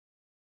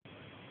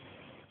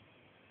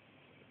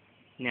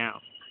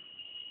now.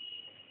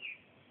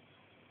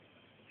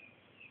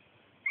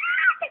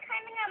 They're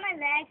climbing up my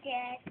leg,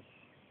 Dad.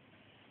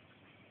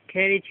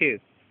 Katie too.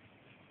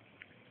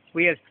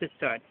 We have to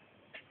start.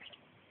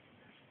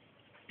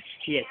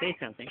 Yeah, say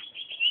something.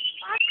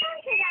 Welcome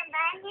to the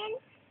Banyan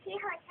Tea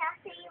Hotel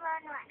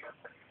 311.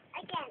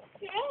 Again,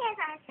 today is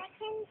our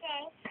second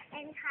day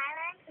in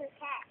Thailand,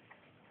 Phuket.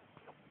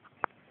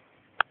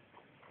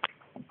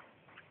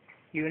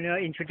 You want to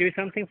introduce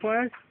something for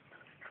us?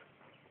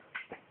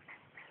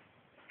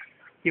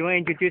 You want to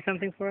introduce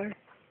something for us?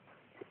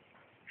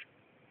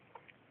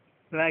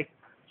 Like,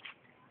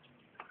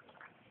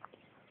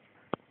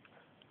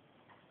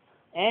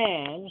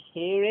 and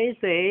here is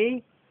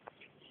a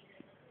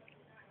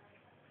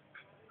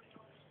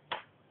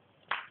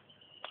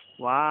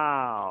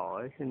wow,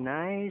 it's a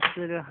nice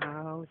little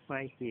house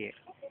right here.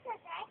 This is a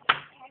dining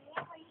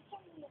area where you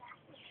can relax.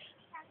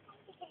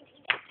 Sometimes you can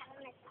even have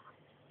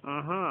a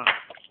massage.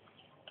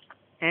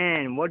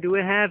 And what do we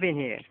have in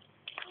here? Here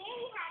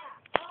we have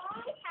a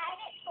own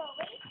private pool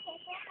with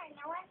kitchen where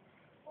no one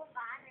will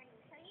bother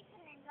you, so you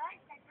can enjoy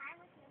the time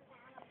with your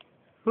family.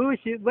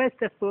 Where's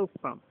the food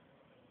from?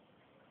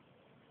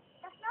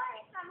 The floor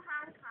is from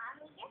Hong Kong.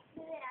 We just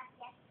blew it up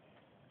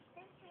yesterday.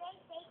 Since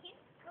today's day 2,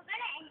 we're going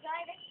to enjoy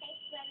the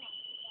space swimming.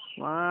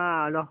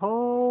 Wow, the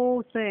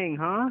whole thing,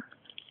 huh?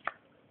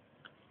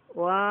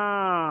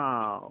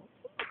 Wow.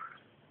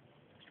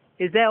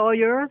 Is that all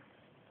yours?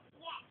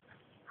 Yes,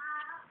 all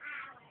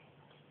ours.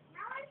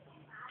 No one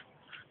can bother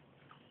us.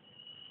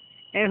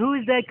 And who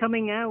is that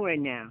coming out right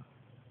now?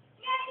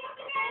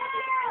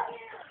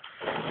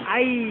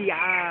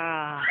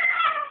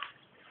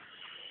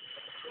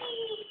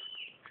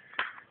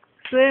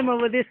 Swim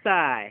over this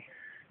side.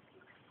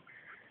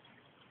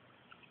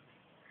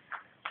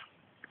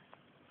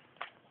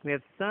 We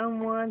have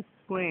someone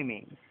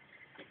swimming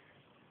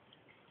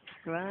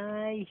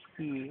right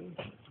here.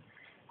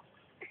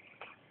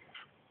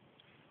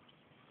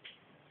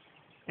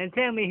 And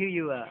tell me who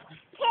you are.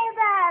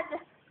 Kebab.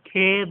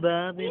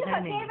 Kebab is You her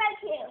put name. Kebab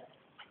too.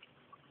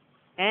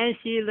 And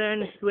she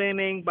learned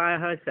swimming by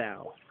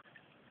herself.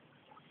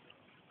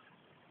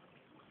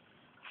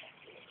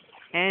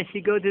 And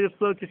she go to the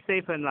float to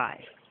save her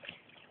life.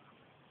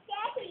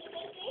 Daddy,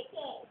 make this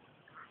game.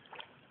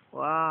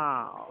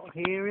 Wow,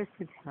 here is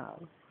the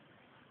house.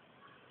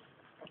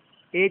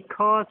 It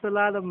costs a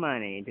lot of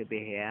money to be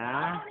here.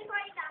 Only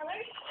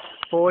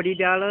 $40?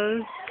 $40.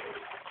 Well,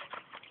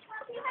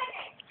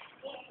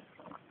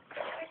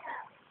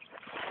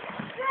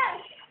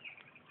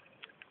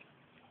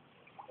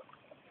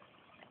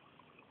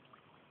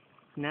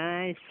 200.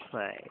 Nice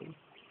place.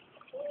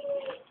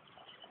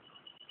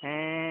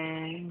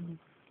 And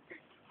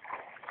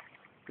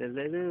the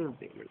little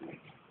baby.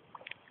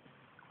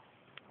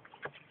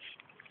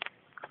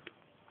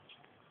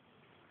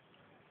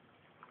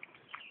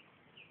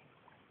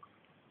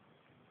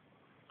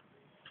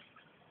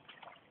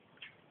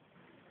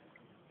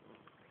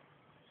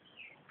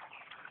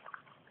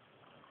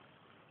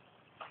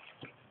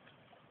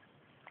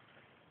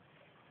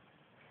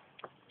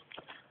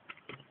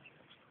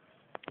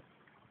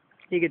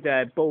 Này cái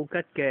là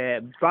Phuket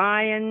嘅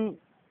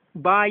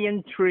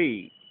 ，Banyan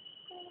Tree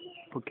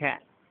Phuket。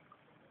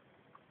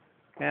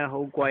睇下好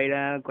貴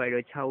啦，貴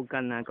到抽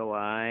筋啊各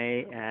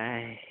位，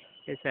唉，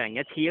一世人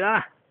一次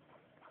啦。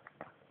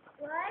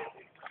What?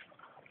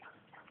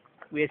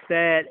 We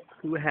said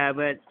we have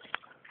a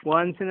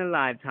once in a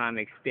lifetime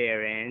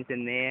experience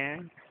in there.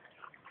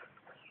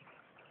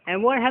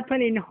 And what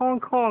happened in Hong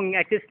Kong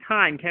at this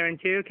time, Karen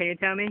too? Can you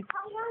tell me?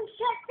 Hong Kong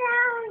shut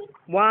down.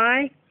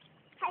 Why?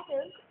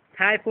 Typhoon.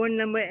 Typhoon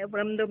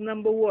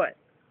number what?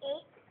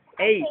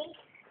 8. 8.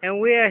 And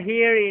we are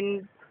here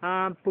in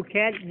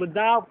Phuket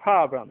without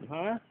problem,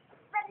 huh?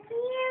 But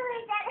Neil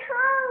is at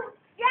home,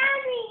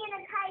 drowning in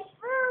a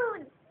typhoon.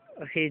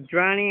 He's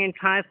drowning in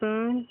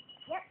typhoon?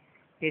 Yep.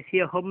 Is he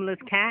a homeless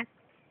cat?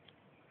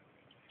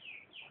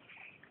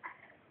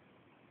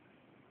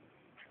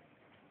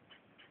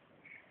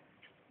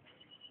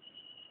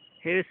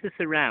 Here's the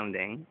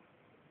surrounding.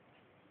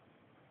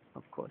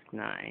 Of course,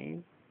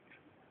 nice.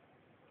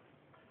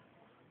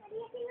 What do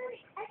you think?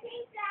 I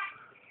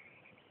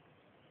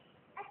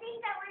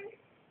think that when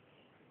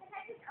the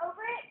typhoon's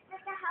over,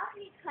 that the house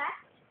will be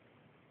crushed.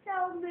 So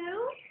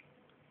Moo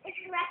is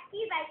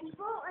rescued by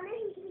people, and then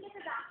he gets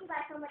adopted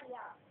by somebody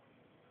else.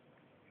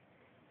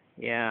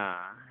 Yeah.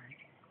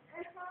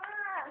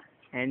 Uh-huh.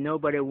 And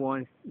nobody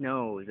wants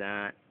know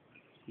that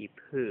he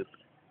pooped.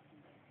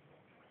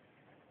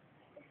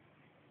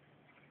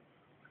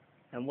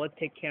 And what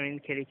take Karen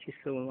Kelly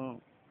so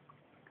long?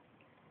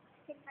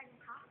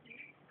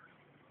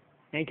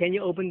 And can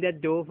you open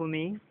that door for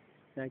me?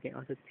 So I can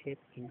also tip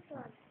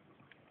inside.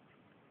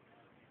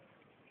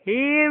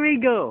 Here we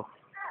go.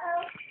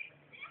 Uh-oh.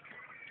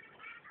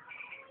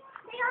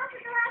 They also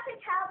go out to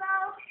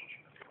Telbo.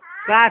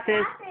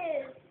 Glasses.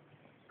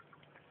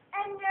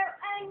 And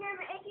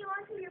if you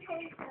want to, your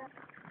poster.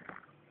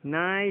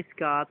 Nice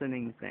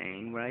gardening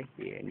thing right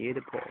here near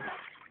the pool.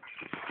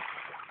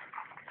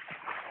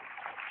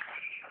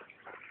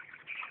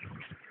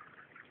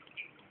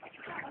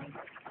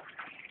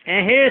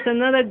 And here's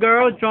another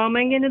girl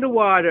jumping into the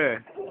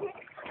water.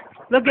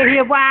 Look at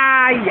here.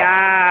 Wow,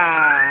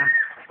 yeah.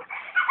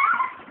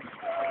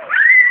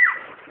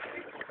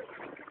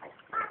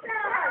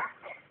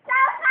 So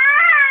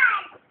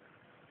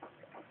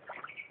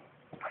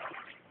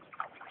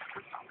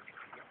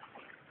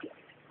fun!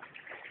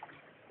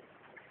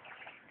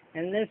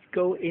 And let's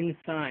go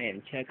inside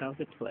and check out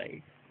the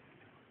place.